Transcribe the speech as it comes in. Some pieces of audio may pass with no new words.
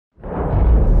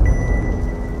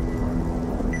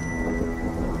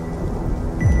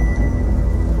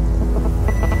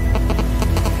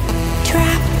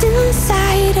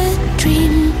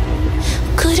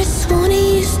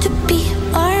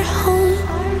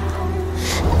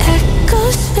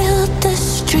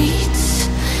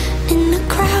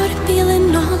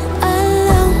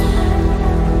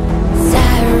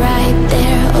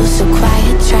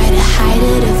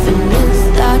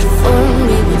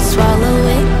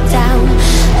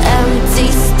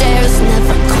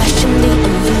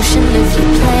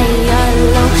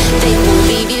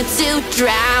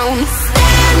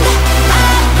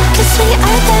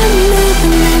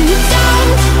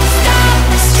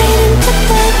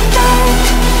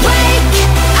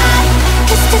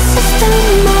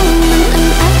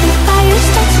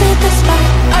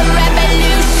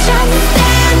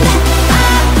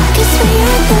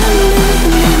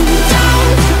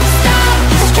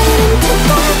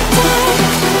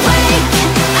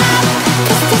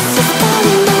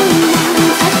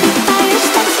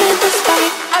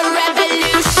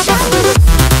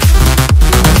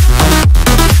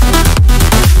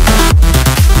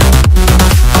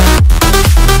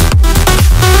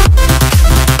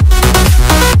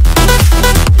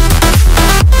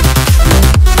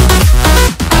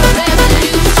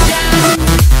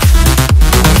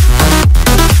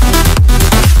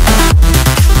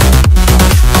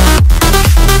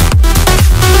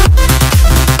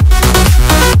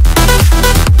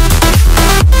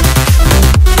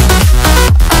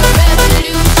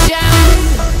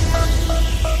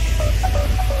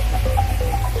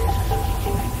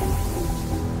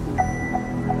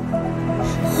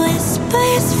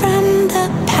blaze from the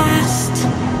past,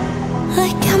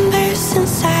 like embers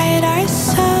inside our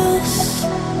souls.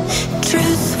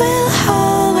 Truth will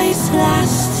always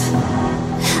last,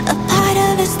 a part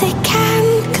of us they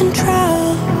can't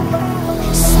control.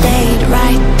 Stayed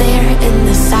right there in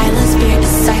the silence, we're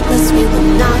disciples, we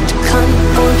will not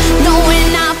conform. No,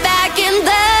 we're not backing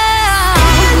down.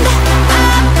 Stand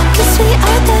up, 'cause we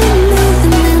are the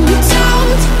movement.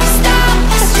 Don't stop,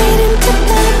 straight into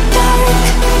the dark.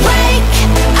 Wake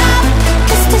up,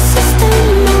 'cause this is the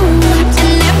moment.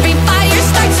 And every fire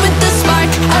starts with the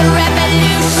spark, a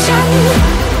revolution.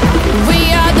 We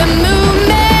are the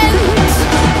movement,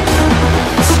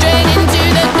 straight into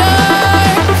the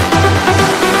dark.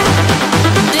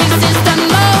 This is the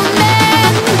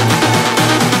moment,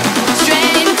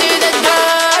 straight into the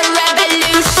dark,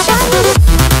 revolution.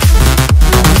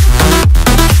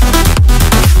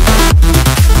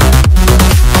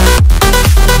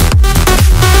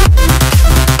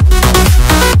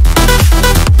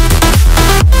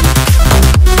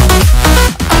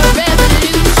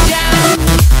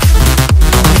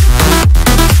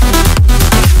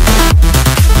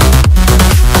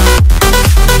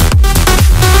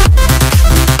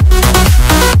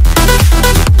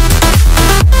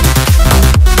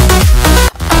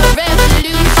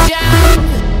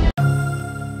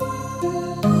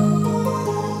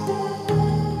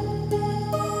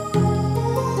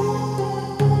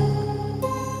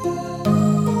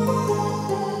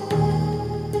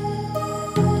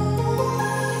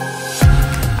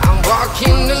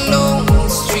 Walking alone, the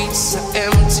streets are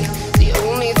empty. The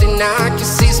only thing I can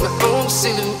see is my own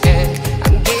silhouette.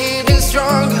 I'm getting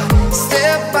stronger,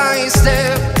 step by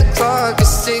step. The clock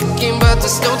is ticking, but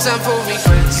there's no time for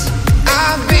regrets.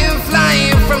 I've been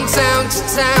flying from town to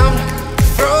town,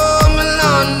 from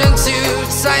London to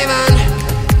Taiwan.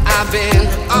 I've been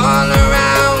all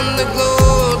around the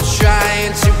globe,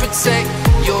 trying to protect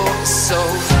your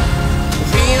soul.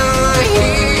 We are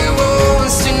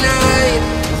heroes tonight,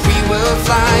 we'll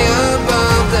fly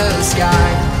above the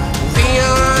sky. We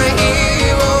are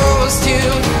heroes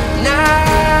tonight,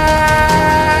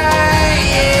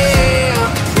 yeah.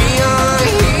 We are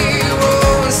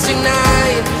heroes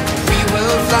tonight, we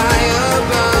will fly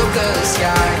above the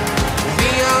sky.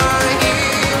 We are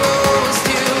heroes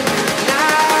tonight,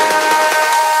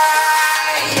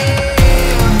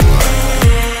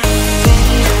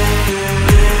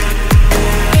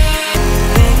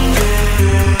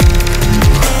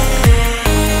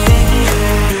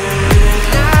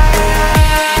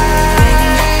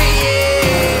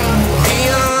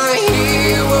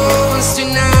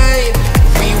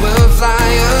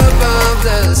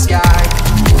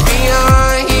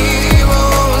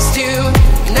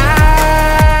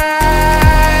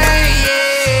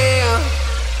 yeah.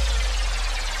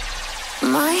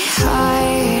 My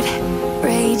heart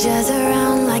rages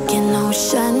around like an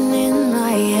ocean in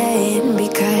my head,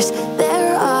 because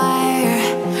there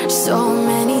are so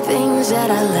many things that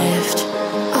I left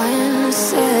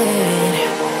unsaid.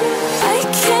 I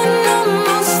can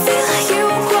almost feel you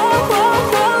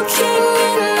walking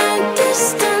in the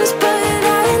distance, but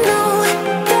I know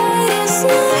that it's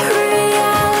not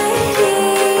reality.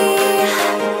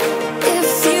 If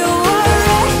you are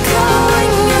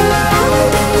echoing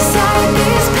around inside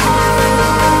these paradise,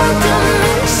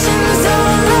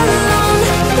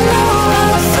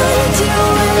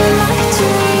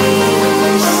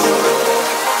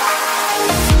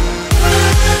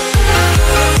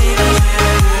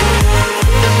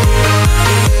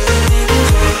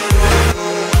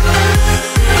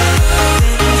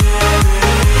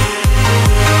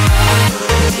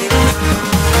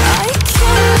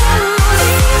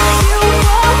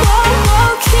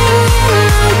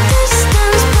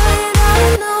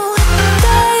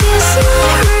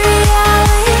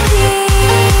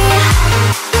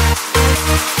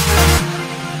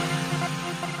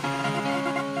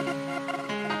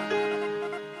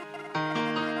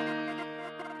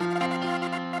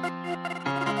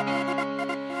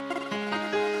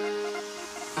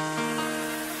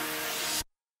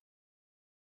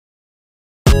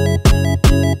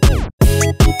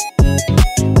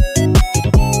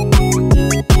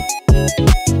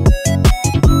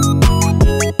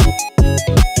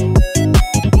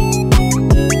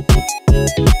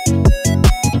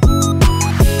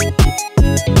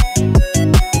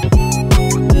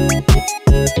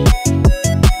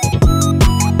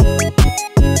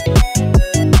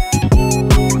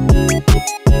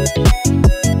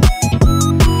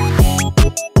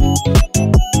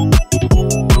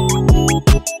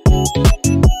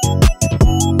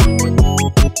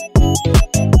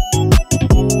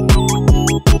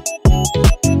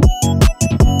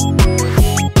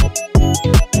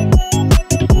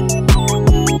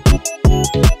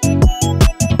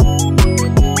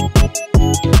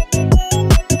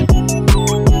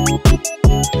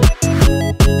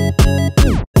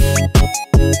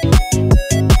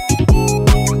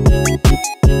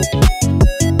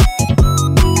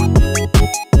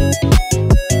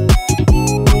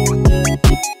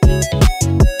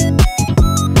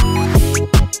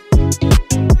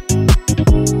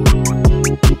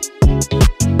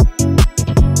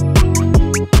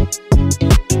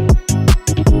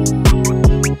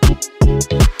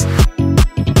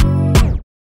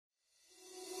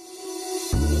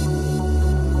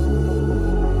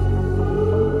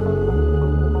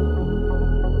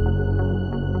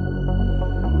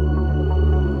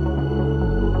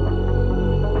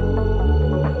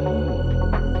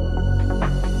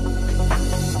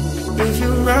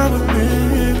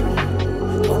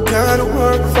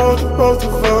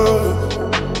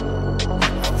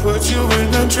 you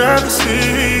in the driver's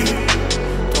seat.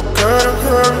 Don't gotta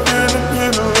hurry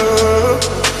in the love.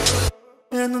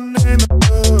 In the name of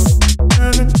love.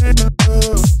 In the name of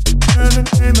love. In the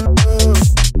name of love.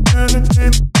 In the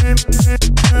name of love.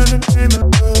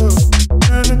 In the name of love.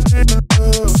 In the name of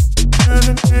love. In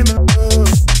the name of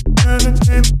love. In the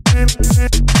name of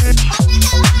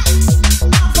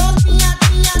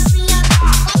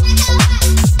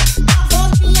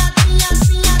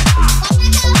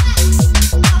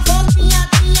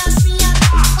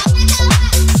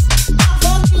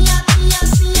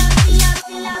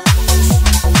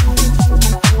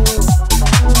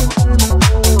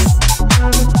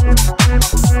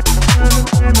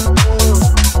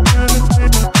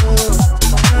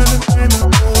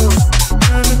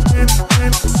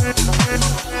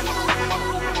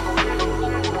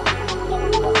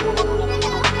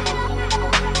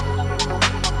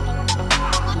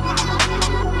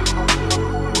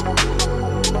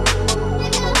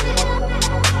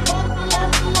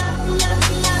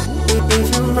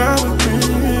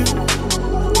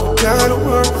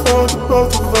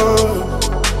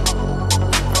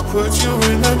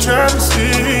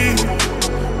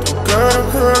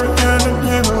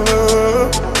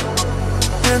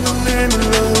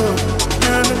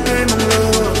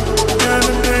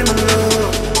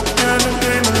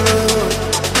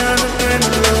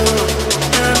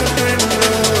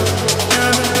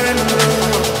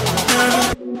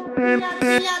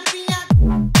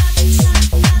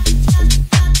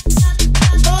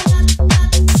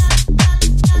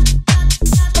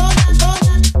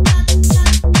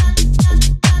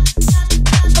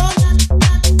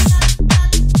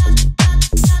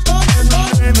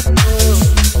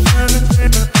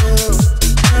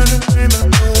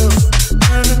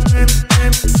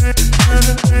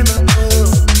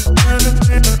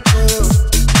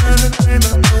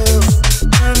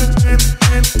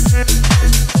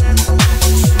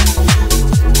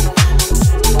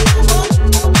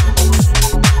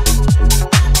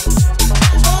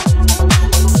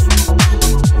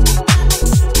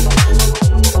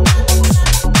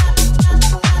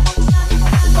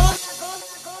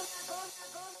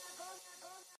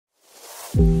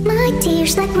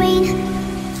tears like rain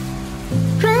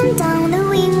run down the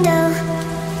window.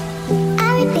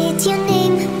 I repeat your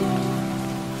name,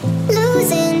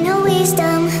 losing no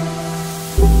wisdom.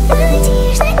 My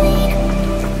tears